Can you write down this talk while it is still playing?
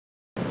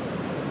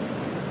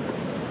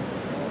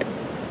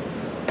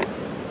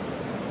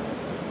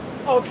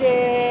Ok.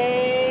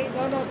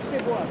 Non, non, tout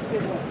est bon là, tout est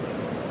bon.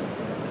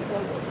 C'est toi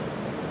le boss.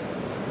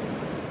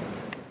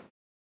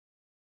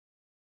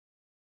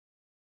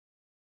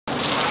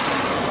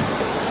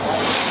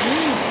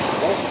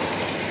 Bon.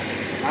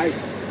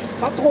 Nice.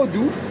 Pas trop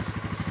doux.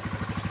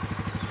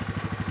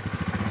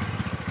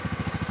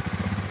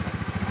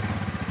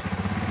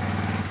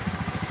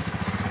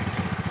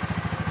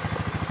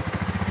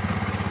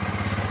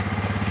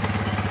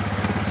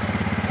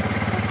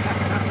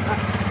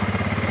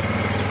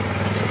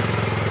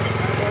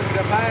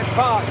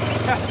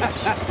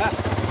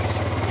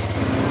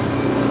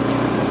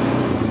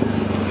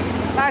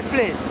 Nice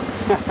place.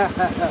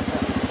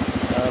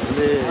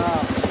 Lovely.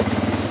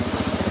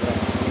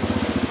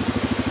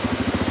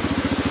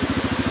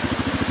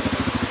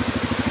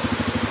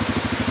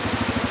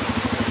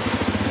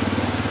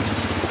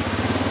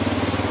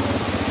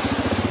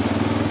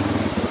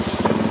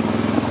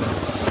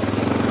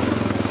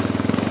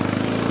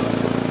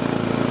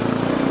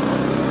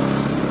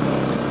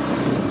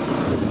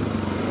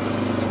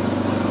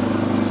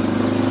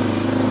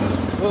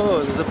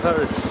 Oh, there's a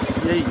parrot.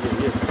 Yeah,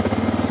 yeah, yeah.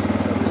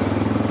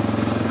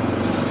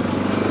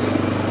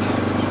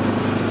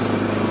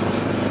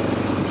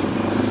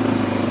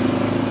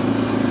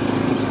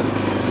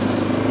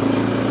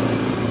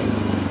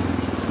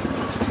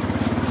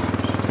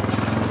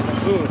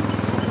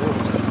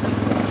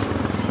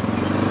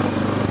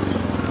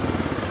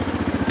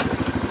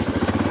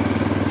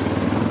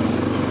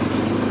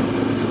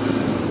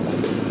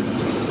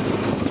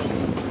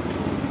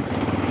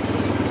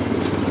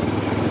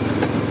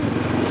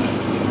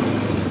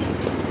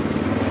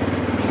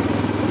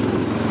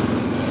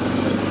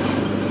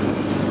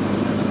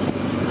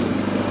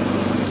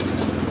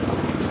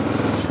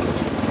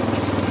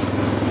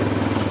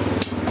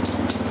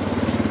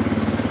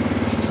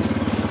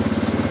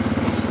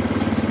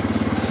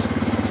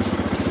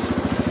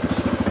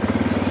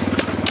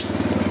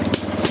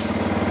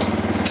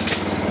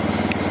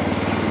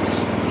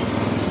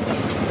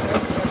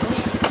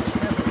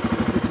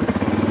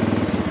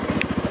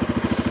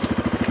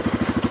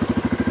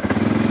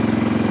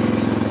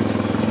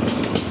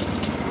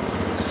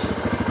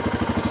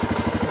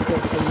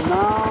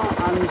 Now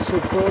I'm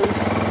supposed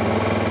to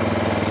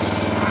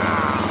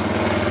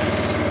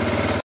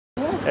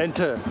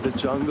Enter the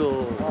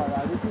jungle.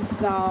 Alright, this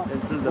is now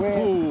Enter the where,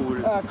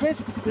 pool.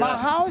 Chris, my Yeah.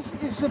 house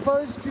is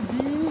supposed to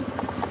be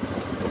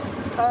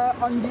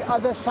on the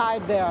other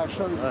side there, I'll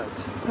show you.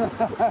 Right.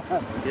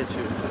 Get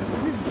you.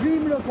 This is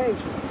dream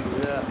location.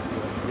 Yeah.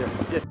 Yeah.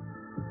 Yeah.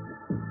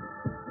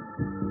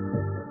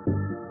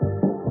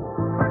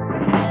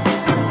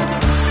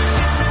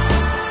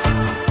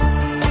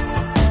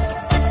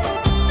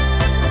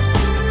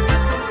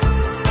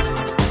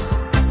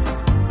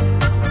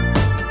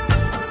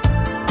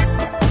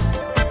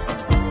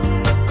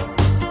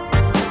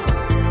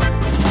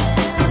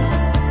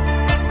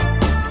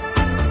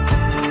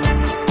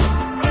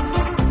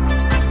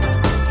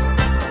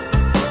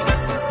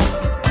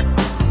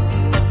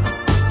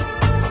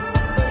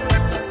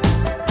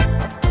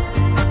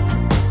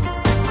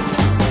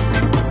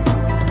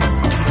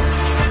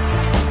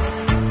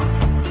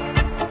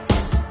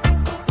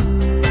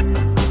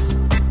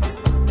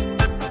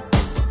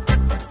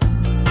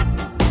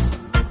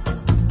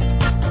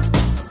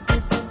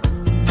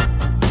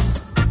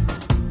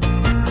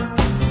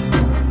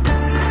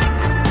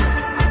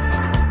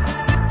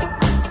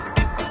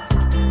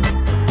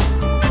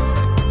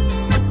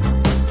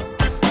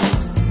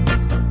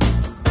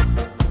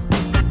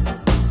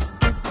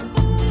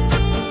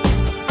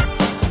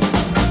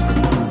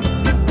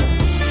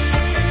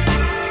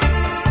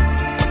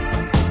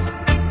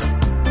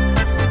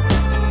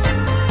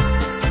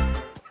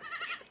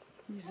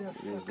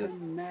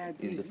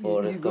 He's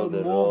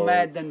even more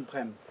mad than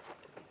Prem.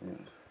 Yeah.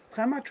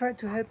 Prem, I tried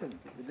to help him,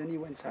 but then he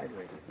went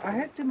sideways. I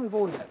helped him with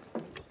all that.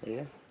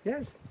 Yeah.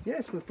 Yes,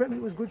 yes, with Prem he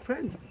was good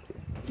friends.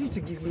 He used to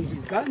give me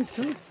his guns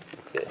too,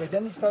 but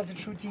then he started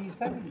shooting his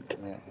family.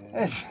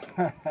 Yeah.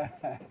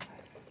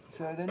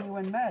 So then he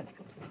went mad.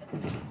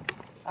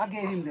 I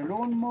gave him the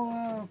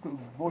lawnmower,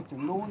 bought the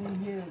lawn in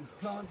here, his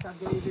plants I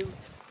gave him.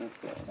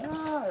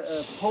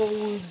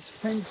 Poles,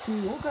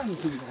 fencing, all kinds of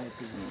things I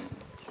helped him.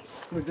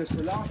 With the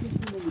solar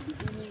system in the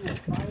beginning,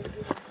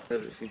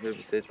 everything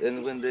herbicide.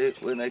 And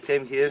when I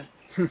came here,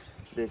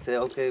 they say,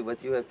 okay,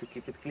 but you have to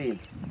keep it clean.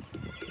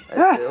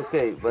 I said,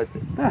 okay, but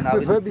now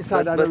it's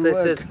herbicide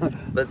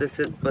but they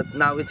said, but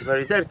now it's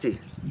very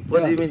dirty.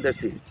 What do you mean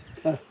dirty?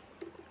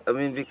 I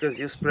mean, because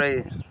you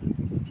spray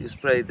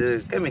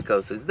the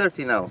chemicals, so it's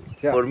dirty now.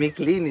 Yeah. For me,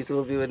 clean it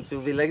will be when it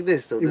will be like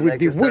this. So it then would I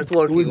be can start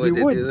working with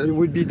wood. it. You know? It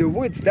would be the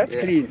woods. That's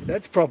clean.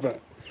 That's proper.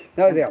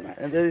 No, there, man.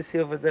 And then you see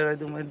over there, I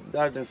do my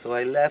garden. So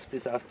I left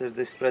it after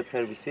they spread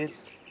herbicide.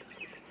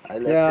 I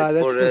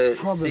left it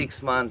for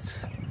 6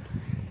 months.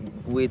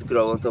 Wheat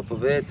grow on top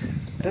of it.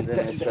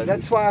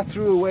 That's why I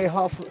threw away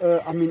half.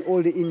 I mean,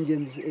 all the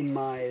Indians in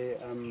my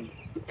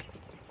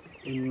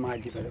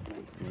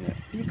development. Yeah.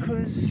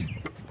 Because.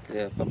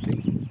 Yeah,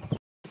 pumping.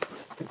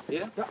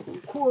 Yeah.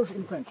 Courge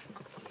in French.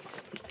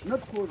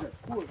 Not courgette.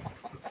 Courge.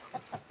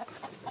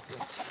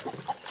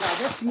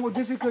 That's more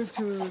difficult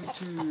to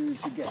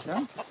get,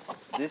 huh?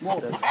 This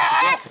More.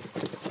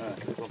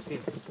 okay.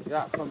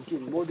 Yeah,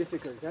 pumpkin, more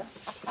difficult, huh?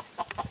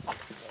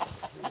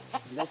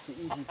 That's the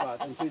easy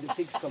part until the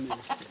pigs come in.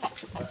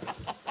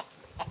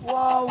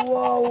 Wow,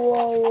 wow,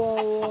 wow,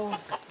 wow, wow.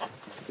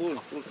 Cool.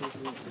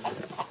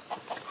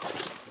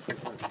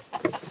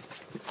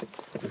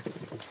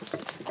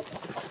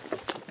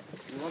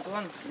 You want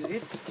one? You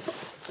eat?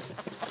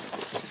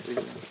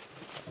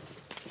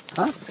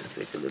 Huh? Just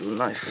take a little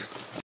knife.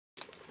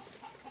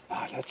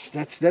 Ah,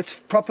 that's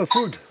proper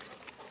food.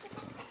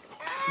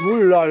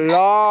 Ooh la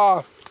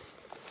la!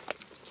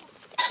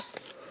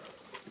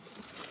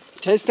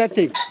 Taste that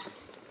thing.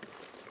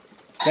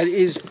 That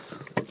is.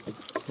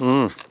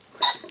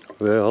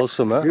 Very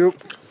wholesome, huh? You.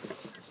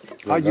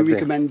 How you Lovely.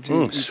 recommend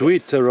to eat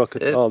Sweet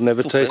rocket. I'll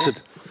never Touffee. taste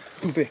it.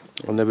 Touffee?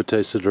 I've never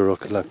tasted a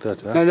rocket like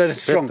that. Huh? No,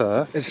 it's strong. Pepper,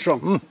 huh? It's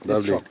strong. It's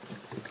lovely. strong.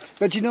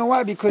 But you know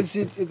why? Because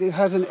it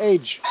has an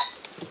age.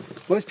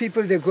 Most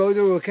people, they grow the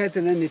roquette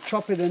and then they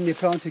chop it and they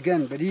plant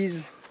again. But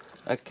he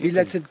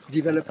lets it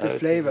develop the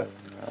flavor.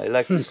 I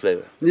like this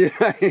flavor. Yeah,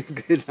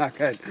 good like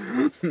that.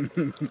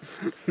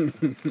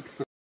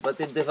 But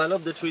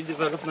the tree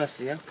developed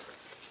nicely, yeah?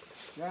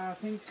 Yeah, I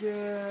think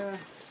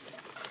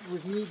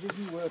with me it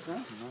didn't work,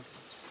 huh?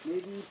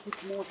 Maybe put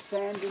more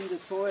sand in the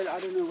soil. I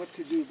don't know what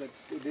to do, but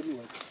it didn't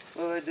work.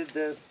 Well, I did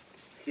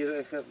here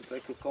I have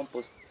like a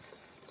compost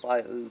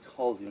pile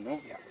hole, you know?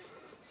 Yeah.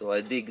 So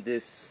I dig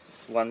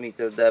this 1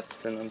 meter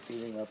depth and I'm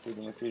filling up with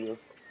the material.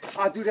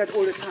 I do that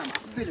all the time. I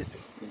fill it.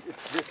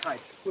 It's this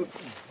height with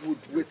wood,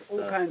 with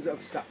all kinds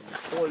of stuff,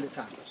 all the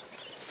time.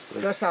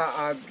 Plus,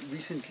 I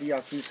recently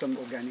I threw some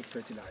organic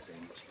fertilizer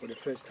in it for the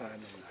first time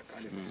in like,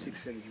 I don't know,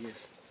 6-7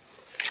 years.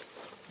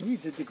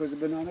 Needs it because the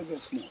banana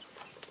goes small.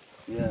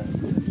 Yeah.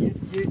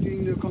 You're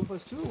doing the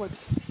compost too?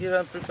 What's? Here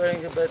I'm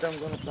preparing a bed, I'm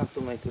gonna plant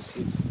tomatoes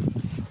here.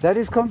 That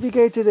is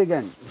complicated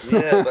again.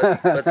 Yeah,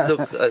 but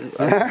look,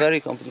 I'm very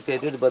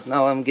complicated, but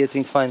now I'm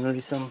getting finally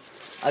some,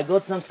 I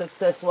got some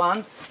success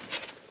once,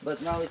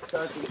 but now it's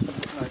starting to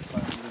look nice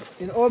finally.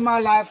 In all my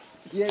life,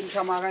 here in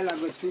Camarela, I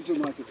got 2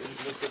 tomatoes.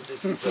 Look at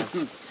this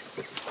plant.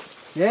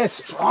 Yes,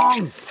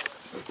 strong.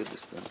 Look at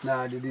this plant.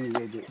 No, they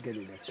didn't get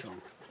it that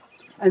strong.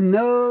 And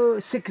no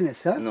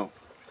sickness, huh? No.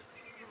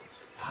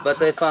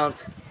 But I found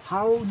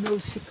How no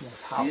sickness?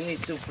 How? you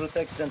need to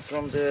protect them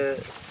from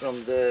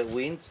the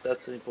wind,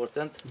 that's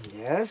important.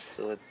 Yes.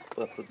 So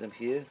I put them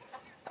here.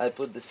 I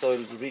put the soil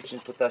rich in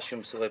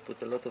potassium, so I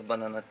put a lot of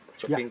banana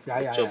chopped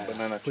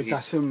banana trees.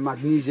 Potassium,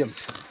 magnesium.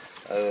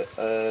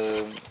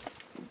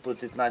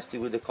 Put it nicely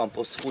with the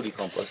compost, fully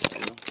compost, you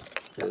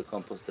know, the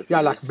compost that Yeah,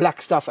 we like used.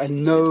 black stuff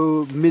and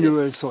no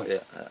mineral soil.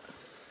 Yeah.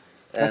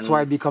 That's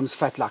why it becomes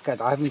fat like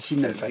that. I haven't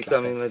seen that It's fat like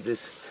becoming that. like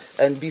this.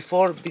 And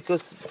before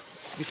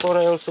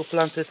I also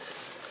planted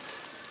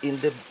in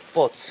the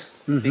pots,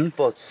 big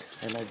pots,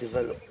 and I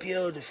developed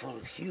beautiful,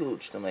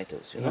 huge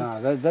tomatoes, you know.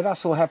 Yeah, that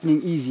also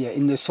happening easier.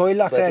 In the soil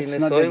like But that, in it's the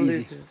not soil, that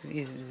easy. it's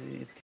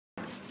easy.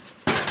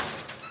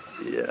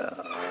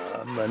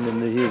 Yeah, man in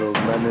the hills,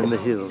 man in the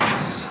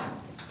hills.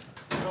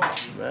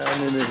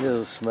 Man in the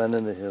hills, man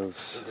in the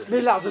hills.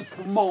 Mais là, je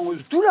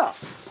mange tout là.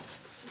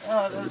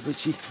 Le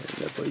petit,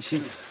 là pas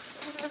ici.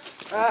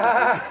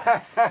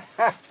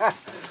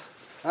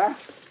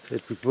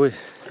 C'est tout beau.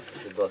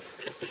 The boss.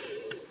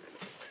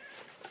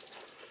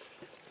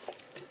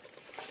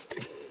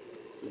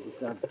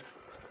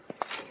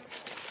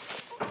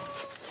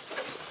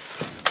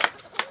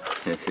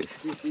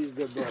 This is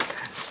the best.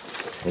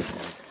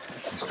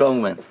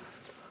 Strong man.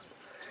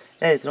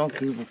 Hey,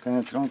 tranquilo,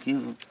 cara,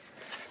 tranquilo.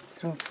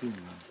 Tranquilo.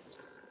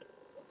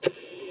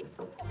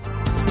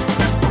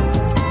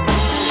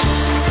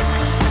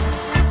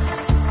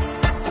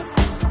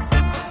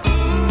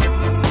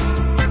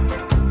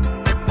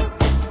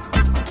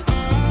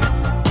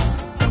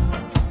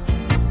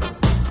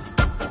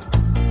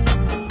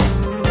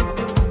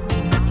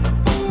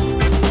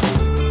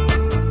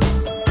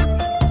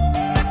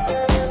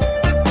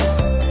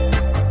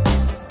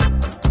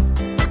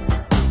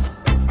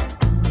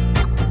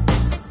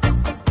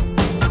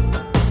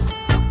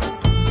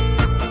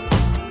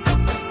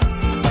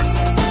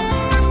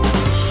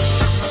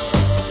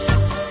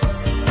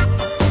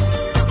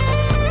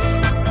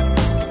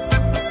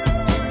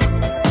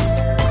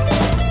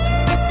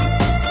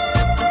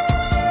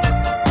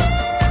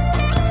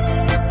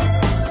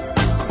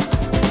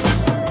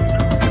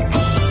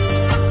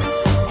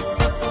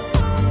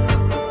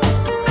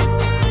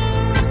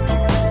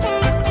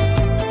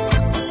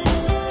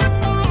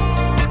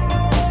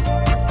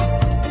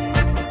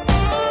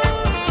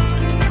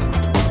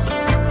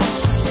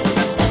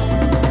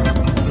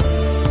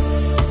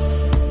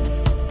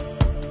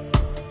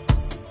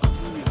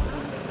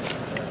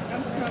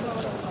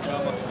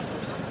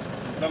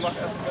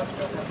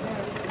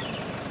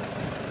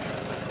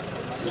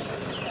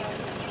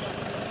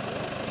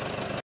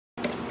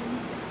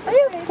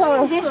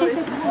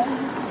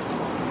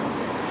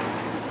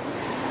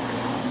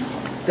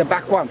 The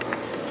back one.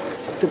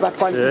 The back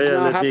one is Yeah,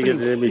 now let me happening. get-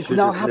 let me It's choose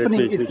now it, let happening.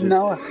 me It's choose it.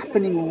 now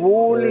happening.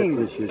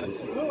 Rolling.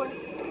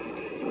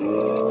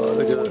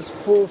 look at It's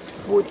that.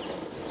 4'3"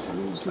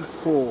 to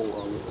 4",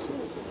 I would say.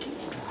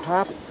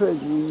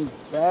 Happening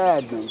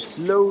bad, man.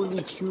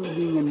 Slowly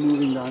tubing and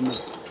moving down the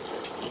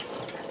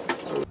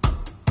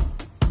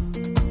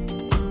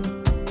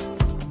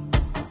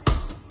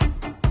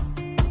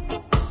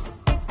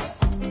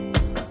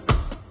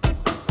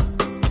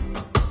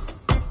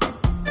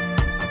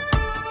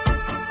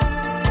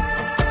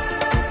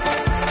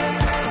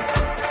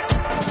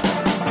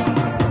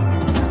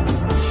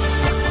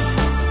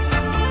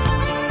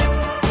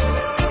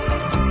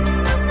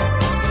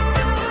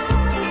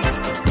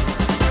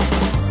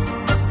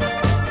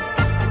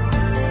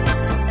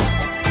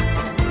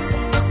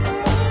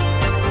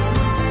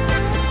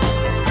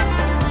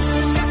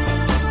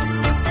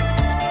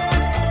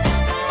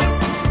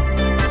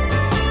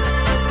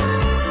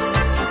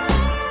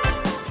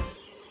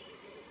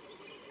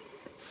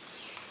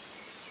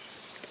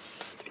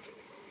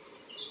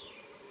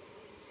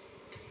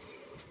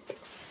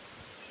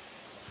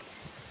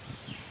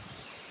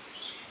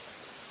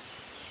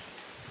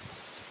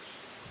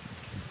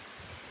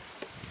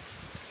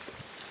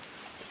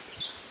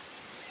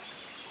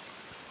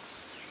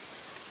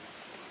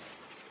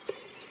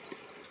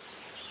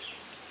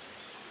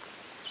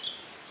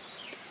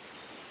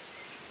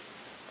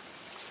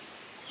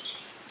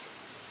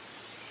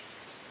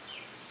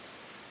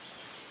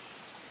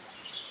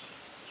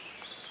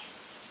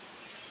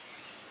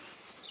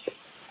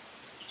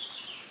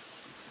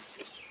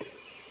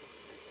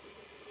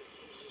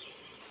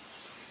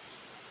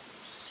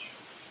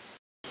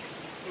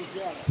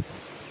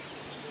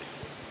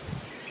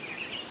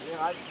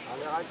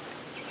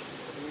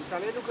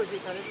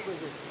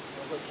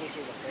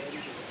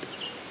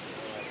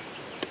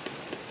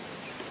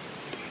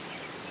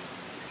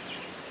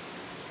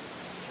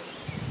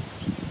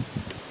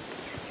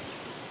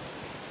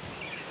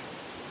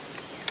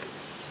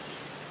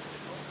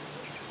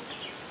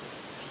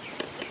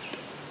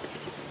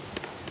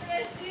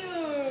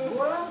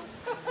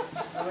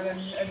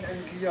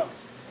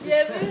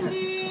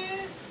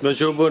Bienvenue.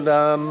 Bonjour,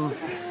 madame.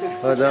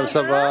 Madame,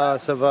 ça va,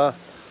 ça va?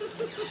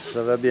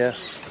 Ça va bien.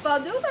 Par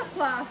deux ou par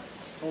trois?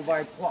 On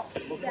va être 3.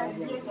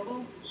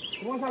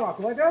 Comment ça va?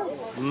 Comment ça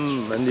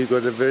va? And you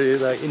got a very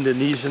like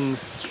Indonesian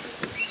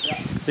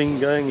thing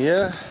going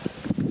here.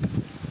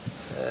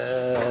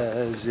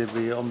 C'est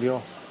very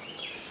ambiant.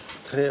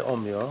 Très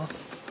ambiant.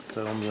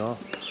 Très ambiant.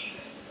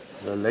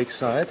 The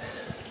lakeside.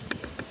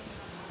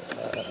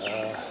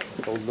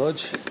 Old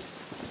Lodge.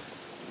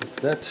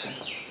 Like that.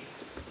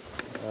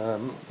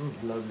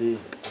 Lovely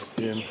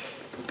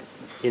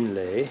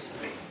inlay.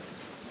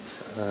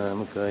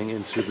 Going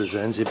into the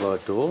Zanzibar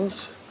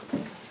doors.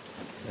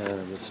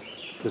 This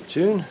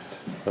platoon,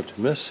 not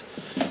to miss.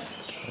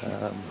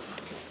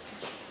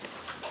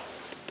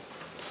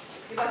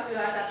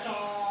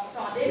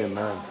 Yeah,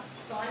 man.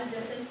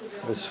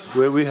 That's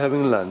where we're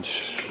having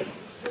lunch.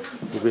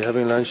 We'll be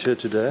having lunch here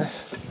today.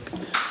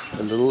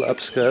 A little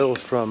upscale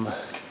from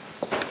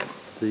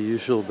the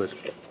usual, but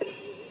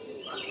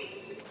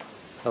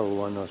oh,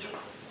 why not?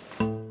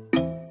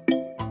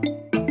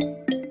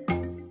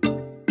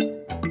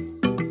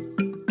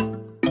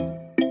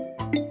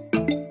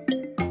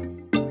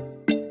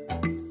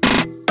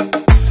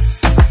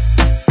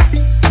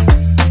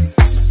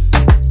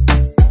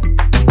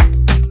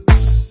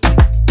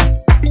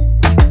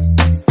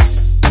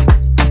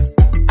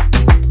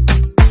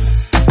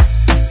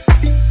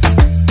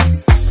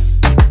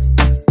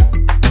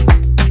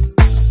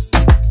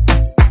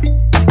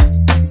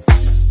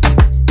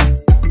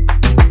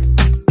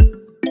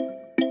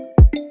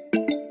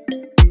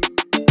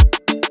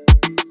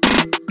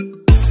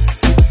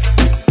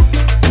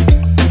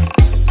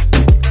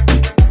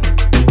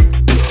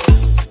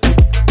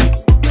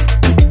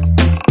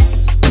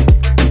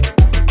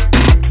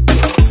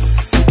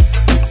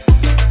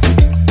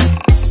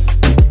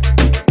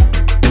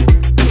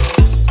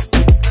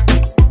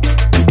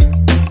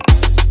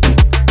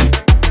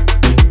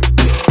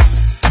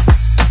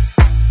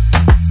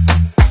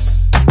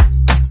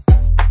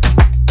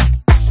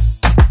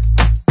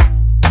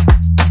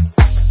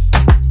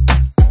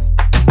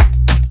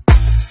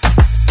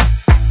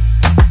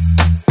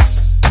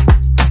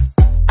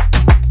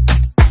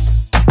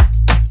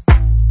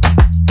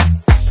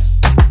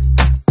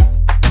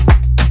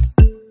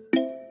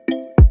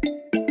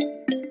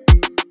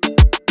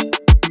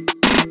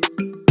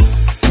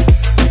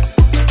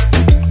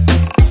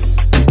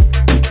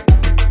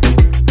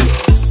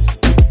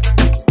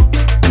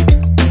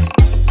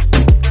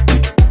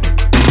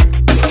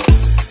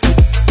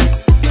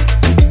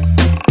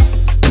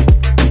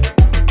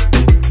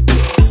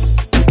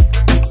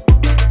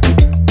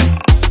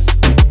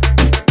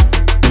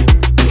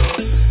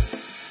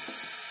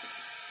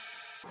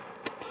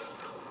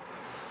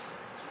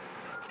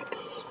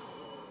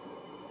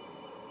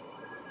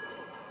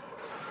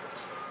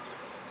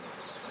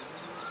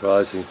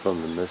 Rising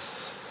from the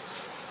mist.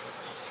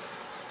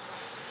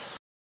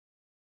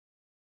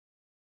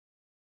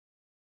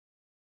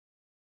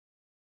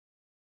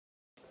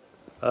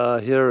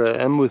 Here I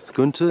am with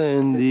Gunther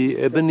in the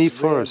ebony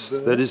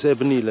forest. That is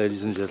ebony,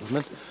 ladies and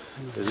gentlemen.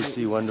 That is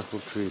the wonderful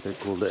tree they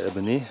call the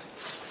ebony.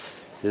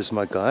 Here's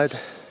my guide.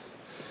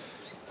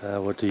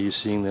 What are you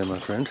seeing there, my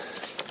friend?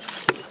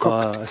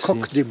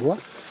 Coq des bois.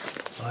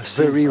 I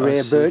see Very him,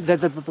 rare bird.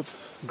 That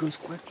goes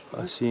quite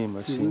close. I see him,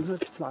 I He see will him.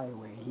 not fly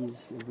away.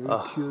 He's a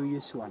very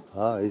curious one.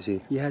 Ah, is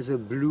he? He has a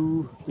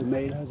blue, the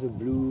male has a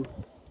blue.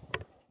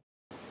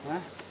 Huh?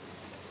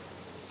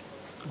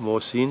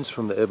 More scenes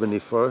from the ebony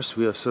forest.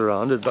 We are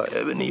surrounded by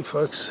ebony,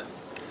 folks.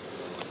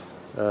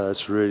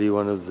 It's really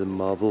one of the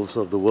marvels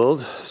of the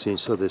world,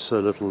 since there's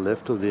so little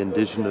left of the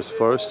indigenous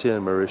forest here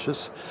in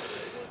Mauritius.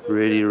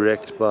 Really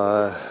wrecked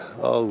by,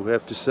 oh, we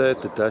have to say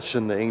it, the Dutch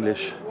and the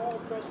English,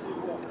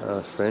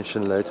 French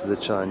and later the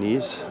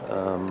Chinese.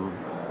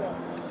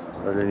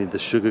 Not only the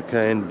sugar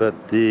cane,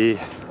 but the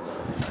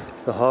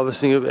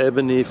harvesting of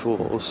ebony for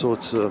all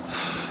sorts of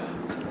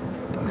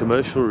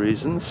commercial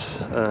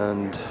reasons.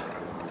 And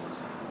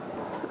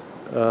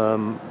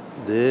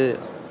there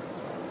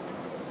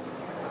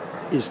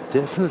is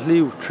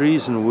definitely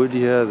trees and wood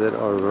here that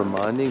are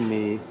reminding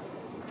me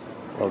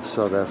of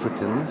South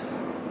African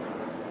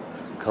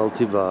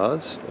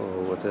cultivars,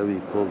 or whatever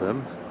you call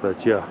them.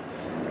 But yeah,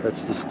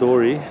 that's the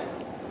story.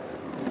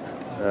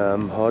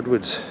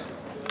 Hardwoods.